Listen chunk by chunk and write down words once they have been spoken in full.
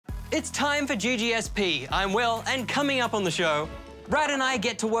It's time for GGSP. I'm Will, and coming up on the show, Brad and I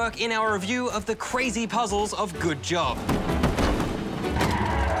get to work in our review of the crazy puzzles of Good Job.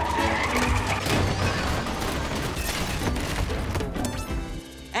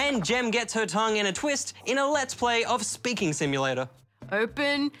 And Jem gets her tongue in a twist in a Let's Play of Speaking Simulator.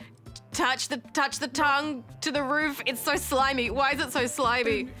 Open, touch the tongue to the roof. It's so slimy. Why is it so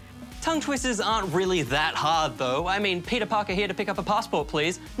slimy? Tongue twisters aren't really that hard, though. I mean, Peter Parker here to pick up a passport,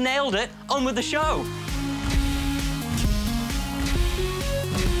 please. Nailed it. On with the show.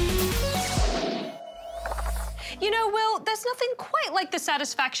 You know, Will, there's nothing quite like the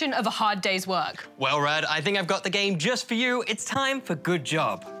satisfaction of a hard day's work. Well, Rad, I think I've got the game just for you. It's time for Good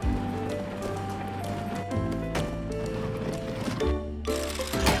Job.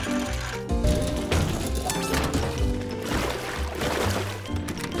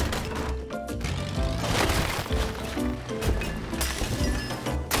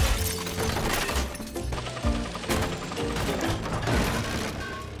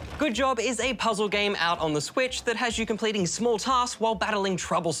 Good Job is a puzzle game out on the Switch that has you completing small tasks while battling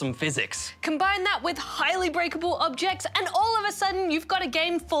troublesome physics. Combine that with highly breakable objects and all of a sudden you've got a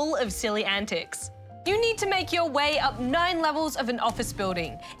game full of silly antics. You need to make your way up 9 levels of an office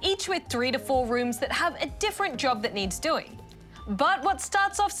building, each with 3 to 4 rooms that have a different job that needs doing. But what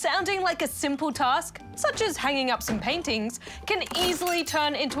starts off sounding like a simple task, such as hanging up some paintings, can easily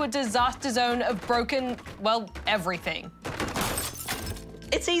turn into a disaster zone of broken, well, everything.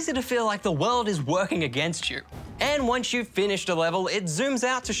 It's easy to feel like the world is working against you. And once you've finished a level, it zooms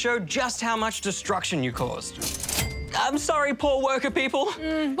out to show just how much destruction you caused. I'm sorry, poor worker people.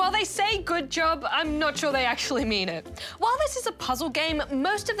 While they say good job, I'm not sure they actually mean it. While this is a puzzle game,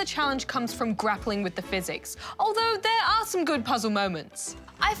 most of the challenge comes from grappling with the physics, although there are some good puzzle moments.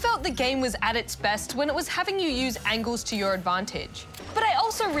 I felt the game was at its best when it was having you use angles to your advantage. But I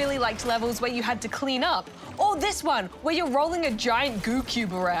also really liked levels where you had to clean up, or this one, where you're rolling a giant goo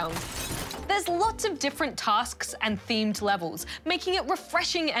cube around. There's lots of different tasks and themed levels, making it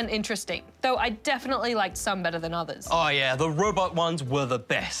refreshing and interesting, though I definitely liked some better than others. Oh yeah, the robot ones were the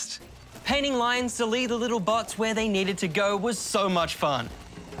best. Painting lines to lead the little bots where they needed to go was so much fun.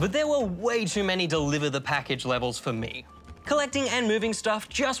 But there were way too many deliver the package levels for me. Collecting and moving stuff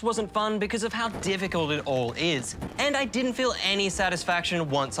just wasn't fun because of how difficult it all is, and I didn't feel any satisfaction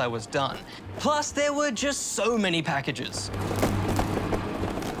once I was done. Plus, there were just so many packages.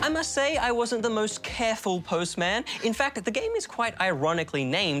 I must say I wasn't the most careful postman. In fact, the game is quite ironically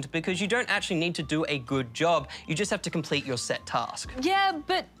named because you don't actually need to do a good job, you just have to complete your set task. Yeah,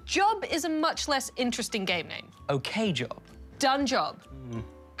 but job is a much less interesting game name. Okay job. Done job.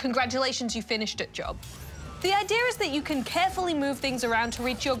 Congratulations, you finished it job. The idea is that you can carefully move things around to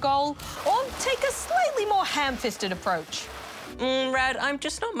reach your goal, or take a slightly more ham-fisted approach. Rad, I'm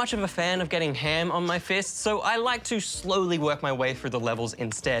just not much of a fan of getting ham on my fists, so I like to slowly work my way through the levels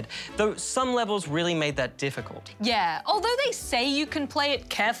instead, though some levels really made that difficult. Yeah, although they say you can play it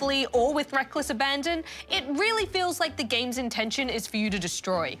carefully or with reckless abandon, it really feels like the game's intention is for you to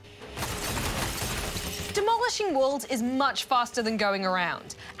destroy. Demolishing walls is much faster than going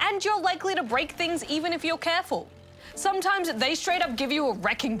around, and you're likely to break things even if you're careful. Sometimes they straight up give you a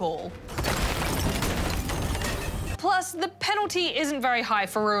wrecking ball. Plus, the penalty isn't very high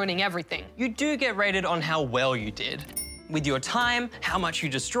for ruining everything. You do get rated on how well you did, with your time, how much you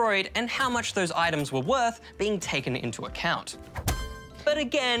destroyed, and how much those items were worth being taken into account. But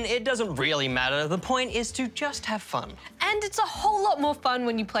again, it doesn't really matter. The point is to just have fun. And it's a whole lot more fun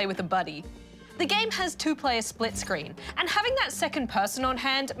when you play with a buddy. The game has 2-player split screen, and having that second person on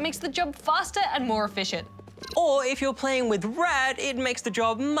hand makes the job faster and more efficient. Or if you're playing with Rad, it makes the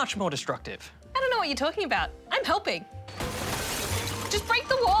job much more destructive. I don't know what you're talking about. I'm helping. Just break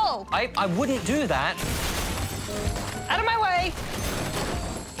the wall. I wouldn't do that. Out of my way.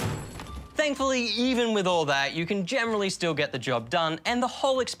 Thankfully, even with all that, you can generally still get the job done, and the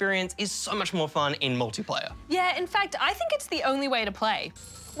whole experience is so much more fun in multiplayer. Yeah, in fact, I think it's the only way to play.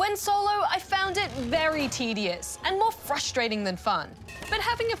 When solo, I found it very tedious and more frustrating than fun. But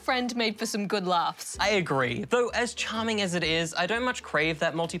having a friend made for some good laughs. I agree, though as charming as it is, I don't much crave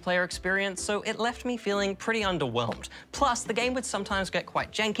that multiplayer experience, so it left me feeling pretty underwhelmed. Plus, the game would sometimes get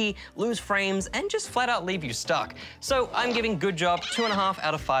quite janky, lose frames, and just flat out leave you stuck. So I'm giving Good Job 2.5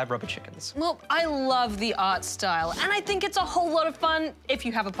 out of 5 rubber chickens. Well, I love the art style, and I think it's a whole lot of fun if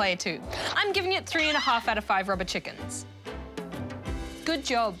you have a player too. I'm giving it 3.5 out of 5 rubber chickens. Good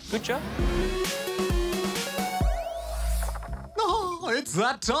job. Good job. Oh, it's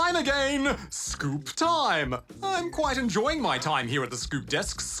that time again! Scoop time! I'm quite enjoying my time here at the Scoop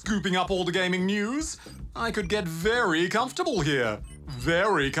desk, scooping up all the gaming news. I could get very comfortable here.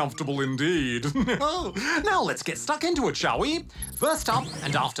 Very comfortable indeed. Now let's get stuck into it, shall we? First up,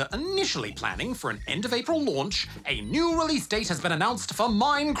 and after initially planning for an end of April launch, a new release date has been announced for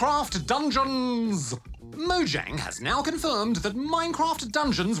Minecraft Dungeons. Mojang has now confirmed that Minecraft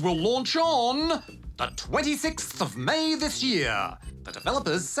Dungeons will launch on the 26th of May this year. The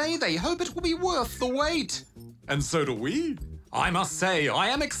developers say they hope it will be worth the wait. And so do we. I must say, I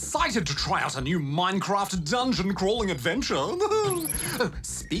am excited to try out a new Minecraft dungeon crawling adventure.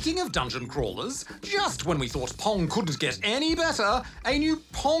 Speaking of dungeon crawlers, just when we thought Pong couldn't get any better, a new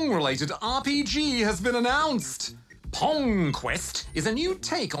Pong-related RPG has been announced. Pong Quest is a new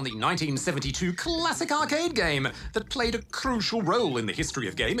take on the 1972 classic arcade game that played a crucial role in the history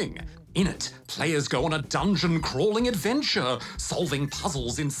of gaming. In it, players go on a dungeon-crawling adventure, solving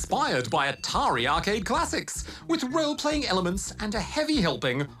puzzles inspired by Atari arcade classics, with role-playing elements and a heavy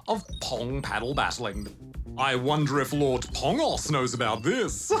helping of Pong paddle battling. I wonder if Lord Pongos knows about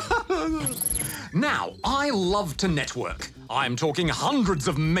this. Now, I love to network. I'm talking hundreds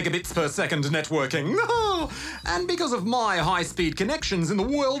of megabits per second networking. And because of my high-speed connections in the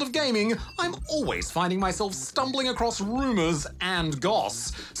world of gaming, I'm always finding myself stumbling across rumors and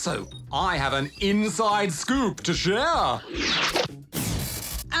goss. So I have an inside scoop to share.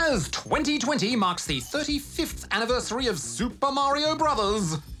 As 2020 marks the 35th anniversary of Super Mario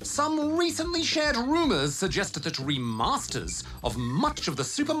Bros., some recently shared rumors suggest that remasters of much of the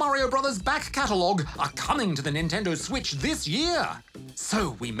Super Mario Bros. Back catalogue are coming to the Nintendo Switch this year.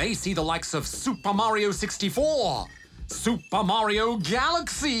 So we may see the likes of Super Mario 64, Super Mario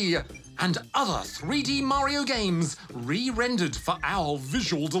Galaxy, and other 3D Mario games re-rendered for our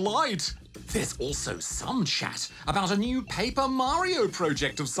visual delight. There's also some chat about a new Paper Mario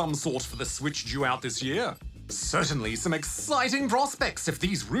project of some sort for the Switch due out this year. Certainly some exciting prospects if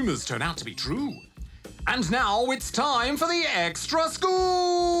these rumors turn out to be true. And now it's time for the Extra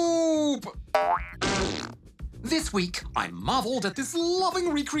Scoop! This week, I marveled at this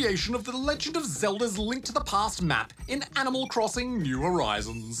loving recreation of the Legend of Zelda's Link to the Past map in Animal Crossing New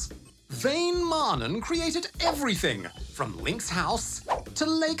Horizons. Vane Marnon created everything, from Link's house to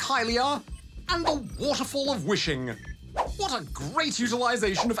Lake Hylia and the Waterfall of Wishing. What a great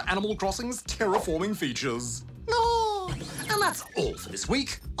utilization of Animal Crossing's terraforming features. And that's all for this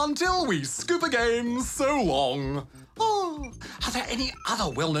week. Until we scoop again, so long. Are there any other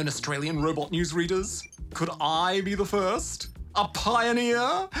well-known Australian robot newsreaders? Could I be the first? A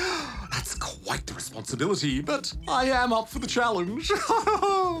pioneer? That's quite the responsibility, but I am up for the challenge.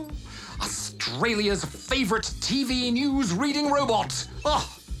 Australia's favourite TV news reading robot.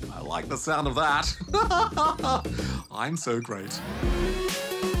 Oh, I like the sound of that. I'm so great.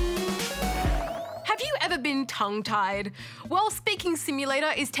 Have you ever been tongue-tied? Well, Speaking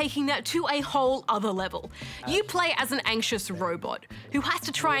Simulator is taking that to a whole other level. You play as an anxious robot who has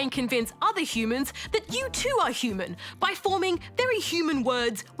to try and convince other humans that you too are human by forming very human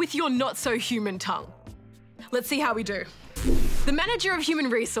words with your not-so-human tongue. Let's see how we do. The manager of human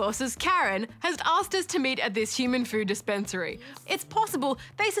resources, Karen, has asked us to meet at this human food dispensary. It's possible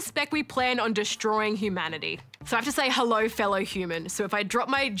they suspect we plan on destroying humanity. So I have to say hello, fellow human. So if I drop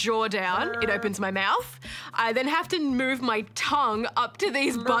my jaw down, it opens my mouth. I then have to move my tongue up to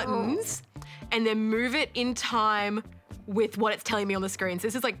these buttons and then move it in time with what it's telling me on the screen. So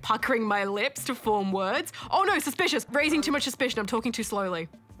this is like puckering my lips to form words. Oh no, suspicious. Raising too much suspicion. I'm talking too slowly.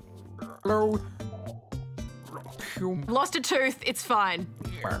 Hello. Lost a tooth, it's fine.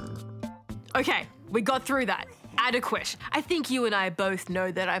 Okay, we got through that. Adequate. I think you and I both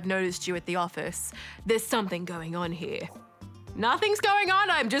know that I've noticed you at the office. There's something going on here. Nothing's going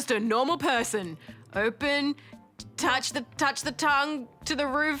on, I'm just a normal person. Open, touch the tongue to the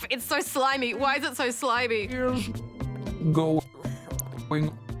roof. It's so slimy. Why is it so slimy? Here's going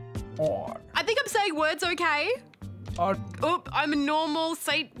on. I think I'm saying words okay. Oop, I'm a normal,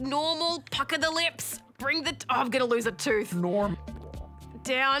 say normal, pucker the lips. Bring the, oh, I'm gonna lose a tooth. Norm.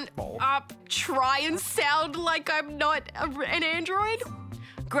 Down, up, try and sound like I'm not an android.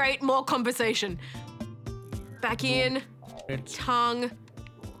 Great, more conversation. Back in, tongue,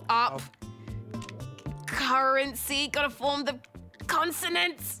 up, currency, gotta form the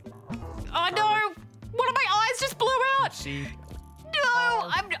consonants. Oh no, one of my eyes just blew out. See. No,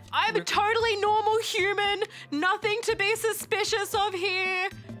 I'm a totally normal human. Nothing to be suspicious of here.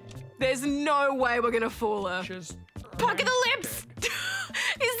 There's no way we're gonna fool her. Just Pucker the lips!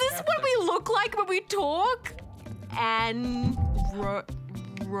 Is this what we look like when we talk? And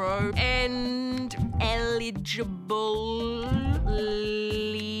and eligible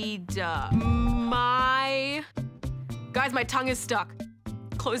leader. Guys, my tongue is stuck.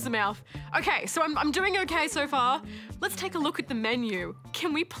 close the mouth. Okay, so I'm doing okay so far. Let's take a look at the menu.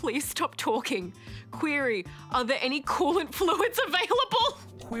 Can we please stop talking? Query, are there any coolant fluids available?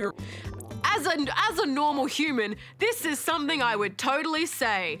 Queer. As a normal human, this is something I would totally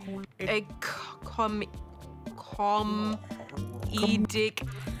say. A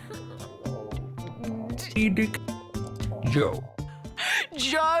Edic. Joe.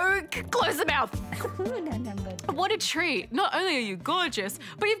 Joke! Close the mouth. What a treat. Not only are you gorgeous,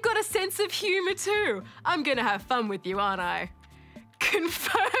 but you've got a sense of humor too. I'm gonna have fun with you, aren't I?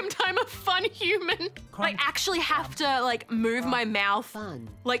 Confirmed I'm a fun human. I actually have to like move my mouth.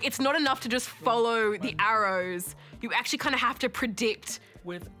 Like it's not enough to just follow the arrows. You actually kind of have to predict.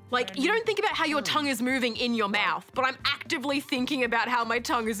 Like you don't think about how your tongue is moving in your mouth, but I'm actively thinking about how my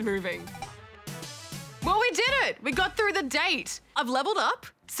tongue is moving. Well, we did it. We got through the date. I've leveled up,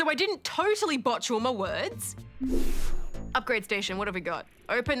 so I didn't totally botch all my words. Upgrade station, what have we got?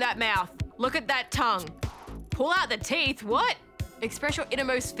 Open that mouth. Look at that tongue. Pull out the teeth, what? Express your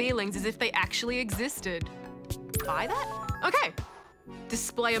innermost feelings as if they actually existed. Buy that? Okay.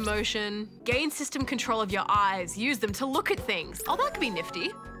 Display emotion. Gain system control of your eyes. Use them to look at things. Oh, that could be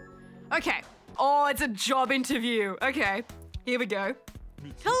nifty. Okay. Oh, it's a job interview. Okay, here we go.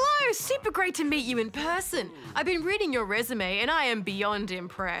 Hello, super great to meet you in person. I've been reading your resume and I am beyond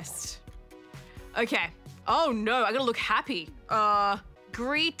impressed. Okay. Oh no, I gotta look happy.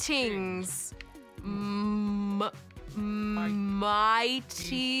 Greetings.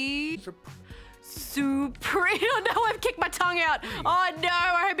 Mighty. Supreme. Oh no, I've kicked my tongue out. Oh no,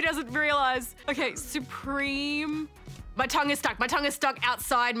 I hope he doesn't realize. Okay, supreme. My tongue is stuck. My tongue is stuck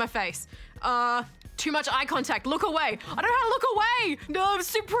outside my face. Too much eye contact. Look away. I don't know how to look away. No,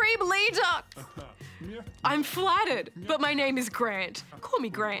 supreme leader. I'm flattered, but my name is Grant. Call me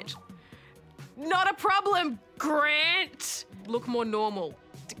Grant. Not a problem, Grant. Look more normal.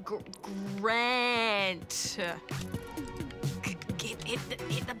 Grant.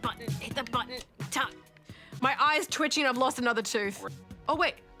 Hit the button. Hit the button. My eye's twitching. I've lost another tooth. Oh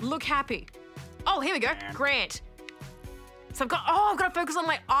wait, look happy. Oh, here we go. Grant. So I've got to focus on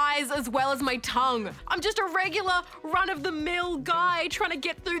my eyes as well as my tongue. I'm just a regular run-of-the-mill guy trying to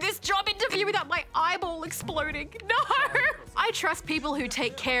get through this job interview without my eyeball exploding. No! I trust people who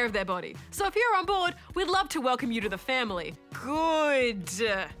take care of their body. So if you're on board, we'd love to welcome you to the family. Good.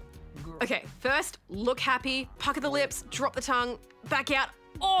 Okay, first, look happy, pucker the lips, drop the tongue, back out.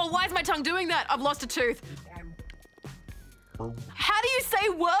 Oh, why is my tongue doing that? I've lost a tooth. How do you say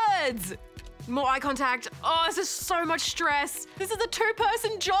words? More eye contact. Oh, this is so much stress. This is a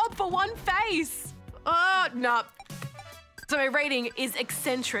two-person job for one face. Oh, no. So my rating is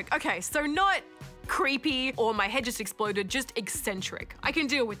eccentric. Okay, so not creepy or my head just exploded, just eccentric. I can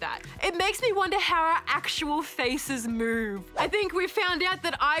deal with that. It makes me wonder how our actual faces move. I think we found out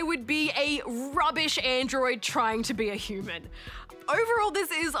that I would be a rubbish android trying to be a human. Overall,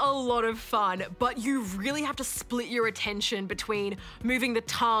 this is a lot of fun, but you really have to split your attention between moving the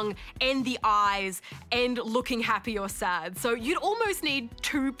tongue and the eyes and looking happy or sad. So you'd almost need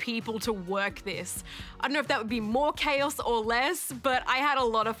two people to work this. I don't know if that would be more chaos or less, but I had a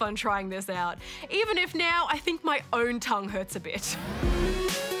lot of fun trying this out. Even if now I think my own tongue hurts a bit.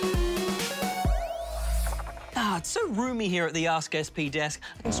 It's so roomy here at the Ask SP desk.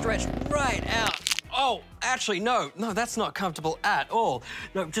 I can stretch right out. Oh, actually, no, that's not comfortable at all.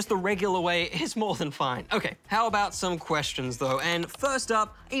 No, just the regular way is more than fine. Okay, how about some questions, though? And first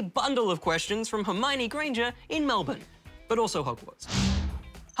up, a bundle of questions from Hermione Granger in Melbourne, but also Hogwarts.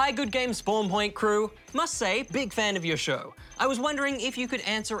 Hi, Good Game Spawn Point crew. Must say, big fan of your show. I was wondering if you could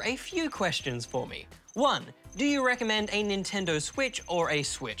answer a few questions for me. 1, do you recommend a Nintendo Switch or a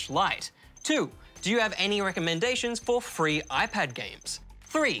Switch Lite? 2, do you have any recommendations for free iPad games?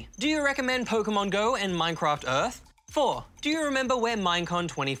 3, do you recommend Pokemon Go and Minecraft Earth? 4, do you remember where Minecon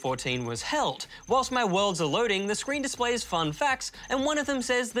 2014 was held? Whilst my worlds are loading, the screen displays fun facts, and one of them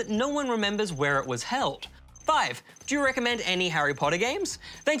says that no one remembers where it was held. 5, do you recommend any Harry Potter games?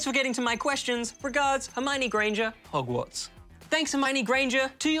 Thanks for getting to my questions. Regards, Hermione Granger, Hogwarts. Thanks, Hermione Granger.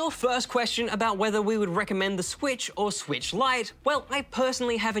 To your first question about whether we would recommend the Switch or Switch Lite, well, I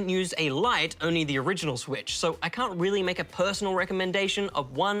personally haven't used a Lite, only the original Switch, so I can't really make a personal recommendation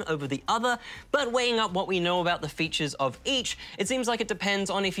of one over the other, but weighing up what we know about the features of each, it seems like it depends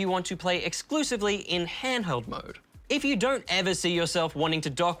on if you want to play exclusively in handheld mode. If you don't ever see yourself wanting to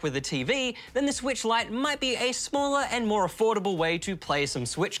dock with a TV, then the Switch Lite might be a smaller and more affordable way to play some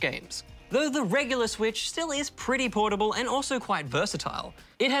Switch games. Though the regular Switch still is pretty portable and also quite versatile.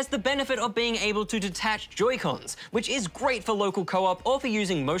 It has the benefit of being able to detach Joy-Cons, which is great for local co-op or for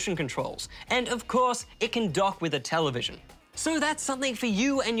using motion controls. And of course, it can dock with a television. So that's something for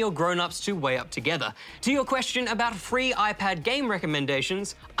you and your grown-ups to weigh up together. To your question about free iPad game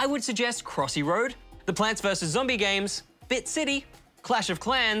recommendations, I would suggest Crossy Road, the Plants vs. Zombie games, Bit City, Clash of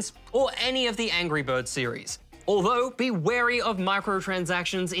Clans, or any of the Angry Birds series. Although, be wary of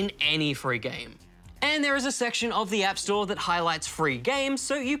microtransactions in any free game. And there is a section of the App Store that highlights free games,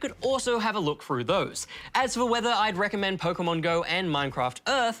 so you could also have a look through those. As for whether I'd recommend Pokemon Go and Minecraft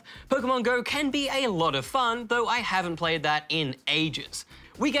Earth, Pokemon Go can be a lot of fun, though I haven't played that in ages.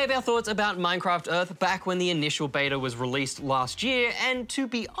 We gave our thoughts about Minecraft Earth back when the initial beta was released last year, and to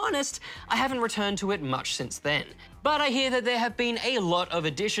be honest, I haven't returned to it much since then. But I hear that there have been a lot of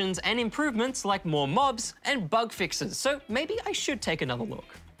additions and improvements like more mobs and bug fixes, so maybe I should take another look.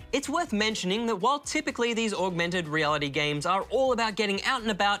 It's worth mentioning that while typically these augmented reality games are all about getting out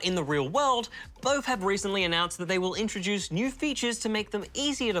and about in the real world, both have recently announced that they will introduce new features to make them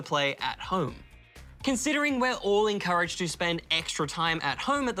easier to play at home. Considering we're all encouraged to spend extra time at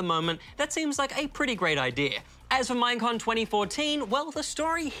home at the moment, that seems like a pretty great idea. As for Minecon 2014, well, the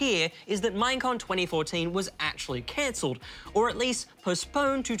story here is that Minecon 2014 was actually cancelled, or at least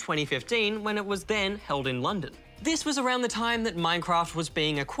postponed to 2015 when it was then held in London. This was around the time that Minecraft was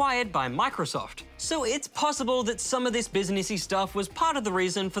being acquired by Microsoft, so it's possible that some of this businessy stuff was part of the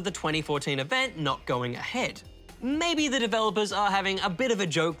reason for the 2014 event not going ahead. Maybe the developers are having a bit of a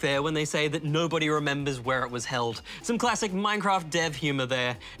joke there when they say that nobody remembers where it was held. Some classic Minecraft dev humor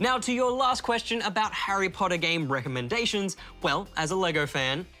there. Now to your last question about Harry Potter game recommendations, well, as a LEGO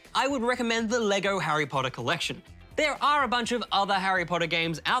fan, I would recommend the LEGO Harry Potter collection. There are a bunch of other Harry Potter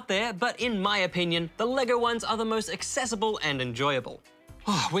games out there, but in my opinion, the LEGO ones are the most accessible and enjoyable.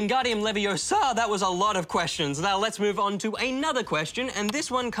 Wingardium Leviosa, that was a lot of questions. Now let's move on to another question, and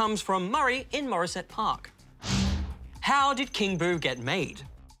this one comes from Murray in Morisset Park. How did King Boo get made?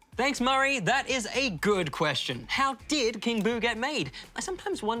 Thanks, Murray. That is a good question. How did King Boo get made? I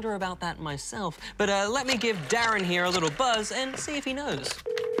sometimes wonder about that myself, but let me give Darren here a little buzz and see if he knows.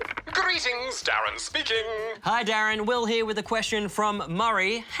 Greetings, Darren speaking. Hi, Darren. Will here with a question from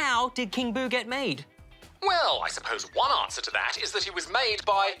Murray. How did King Boo get made? Well, I suppose one answer to that is that he was made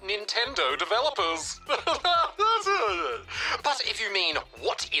by Nintendo developers. But if you mean,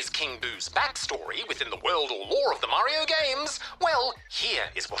 what is King Boo's backstory within the world or lore of the Mario games? Well, here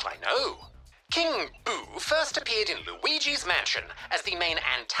is what I know. King Boo first appeared in Luigi's Mansion as the main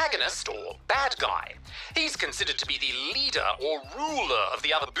antagonist or bad guy. He's considered to be the leader or ruler of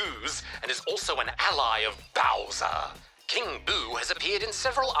the other Boos and is also an ally of Bowser. King Boo has appeared in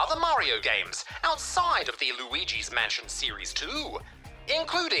several other Mario games outside of the Luigi's Mansion series too,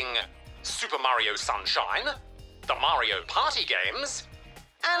 including Super Mario Sunshine, the Mario Party games,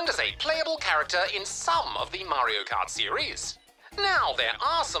 and as a playable character in some of the Mario Kart series. Now, there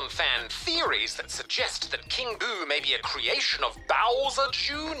are some fan theories that suggest that King Boo may be a creation of Bowser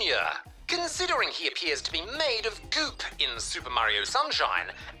Jr., considering he appears to be made of goop in Super Mario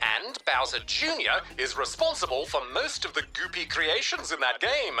Sunshine, and Bowser Jr. is responsible for most of the goopy creations in that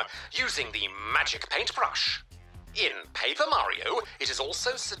game, using the magic paintbrush. In Paper Mario, it is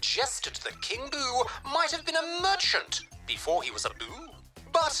also suggested that King Boo might have been a merchant before he was a Boo.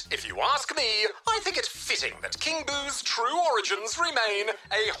 But if you ask me, I think it fitting that King Boo's true origins remain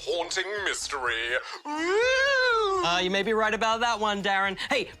a haunting mystery. Woo! You may be right about that one, Darren.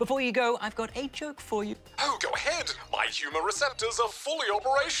 Hey, before you go, I've got a joke for you. Oh, go ahead. My humor receptors are fully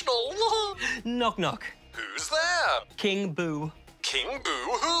operational. Knock, knock. Who's there? King Boo. King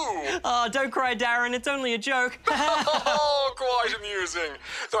Boo who? Oh, don't cry, Darren. It's only a joke. Oh, quite amusing.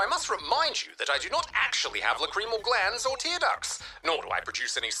 Though I must remind you that I do not actually have lacrimal glands or tear ducts, nor do I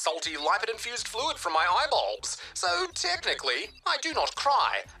produce any salty lipid-infused fluid from my eyebulbs. So technically, I do not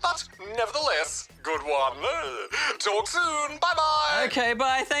cry. But nevertheless, good one. Talk soon. Bye-bye. Okay,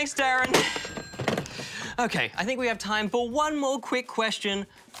 bye. Thanks, Darren. Okay, I think we have time for one more quick question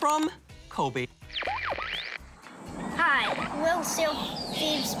from Colby. Hi, will Sea of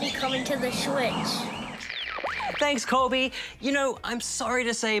Thieves be coming to the Switch? Thanks, Colby. You know, I'm sorry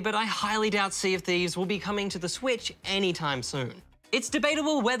to say, but I highly doubt Sea of Thieves will be coming to the Switch anytime soon. It's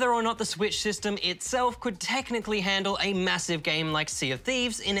debatable whether or not the Switch system itself could technically handle a massive game like Sea of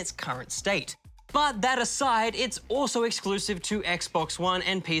Thieves in its current state. But that aside, it's also exclusive to Xbox One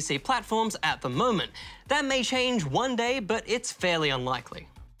and PC platforms at the moment. That may change one day, but it's fairly unlikely.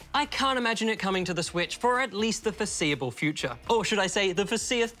 I can't imagine it coming to the Switch for at least the foreseeable future. Or should I say, the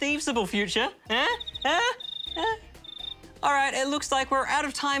foreseeable future? Alright, it looks like we're out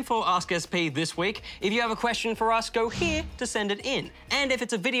of time for Ask SP this week. If you have a question for us, go here to send it in. And if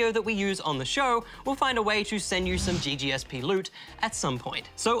it's a video that we use on the show, we'll find a way to send you some GGSP loot at some point.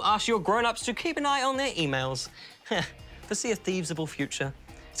 So ask your grown-ups to keep an eye on their emails. foreseeable future.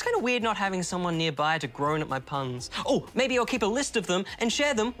 It's kind of weird not having someone nearby to groan at my puns. Oh, maybe I'll keep a list of them and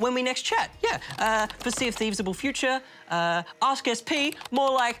share them when we next chat. Yeah, foreseeable future, ask SP, more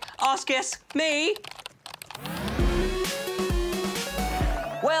like ask me.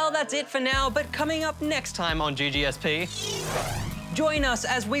 Well, that's it for now, but coming up next time on GGSP, join us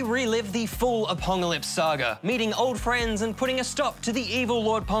as we relive the full Apocalypse saga, meeting old friends and putting a stop to the evil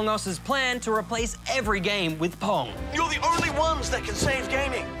Lord Pongos's plan to replace every game with Pong. You're the only ones that can save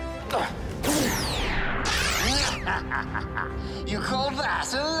gaming. You call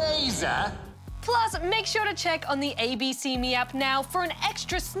that a laser? Plus, make sure to check on the ABC Me app now for an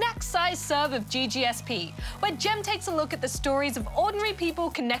extra snack-sized serve of GGSP, where Jem takes a look at the stories of ordinary people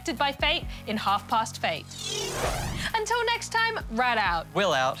connected by fate in Half Past Fate. Until next time, Rad out.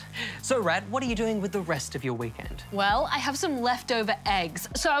 Will out. So, Rad, what are you doing with the rest of your weekend? Well, I have some leftover eggs,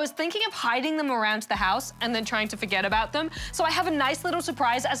 so I was thinking of hiding them around the house and then trying to forget about them, so I have a nice little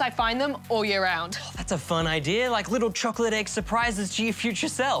surprise as I find them all year round. Oh, that's a fun idea, like little chocolate egg surprises to your future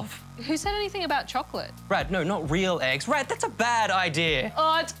self. Who said anything about chocolate? Rad, no, not real eggs. Rad, that's a bad idea.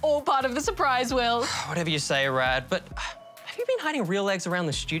 Oh, it's all part of the surprise, Will. Whatever you say, Rad, but have you been hiding real eggs around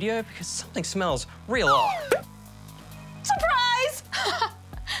the studio? Because something smells real off. Surprise!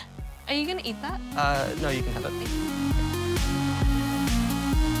 Are you gonna eat that? No, you can have it.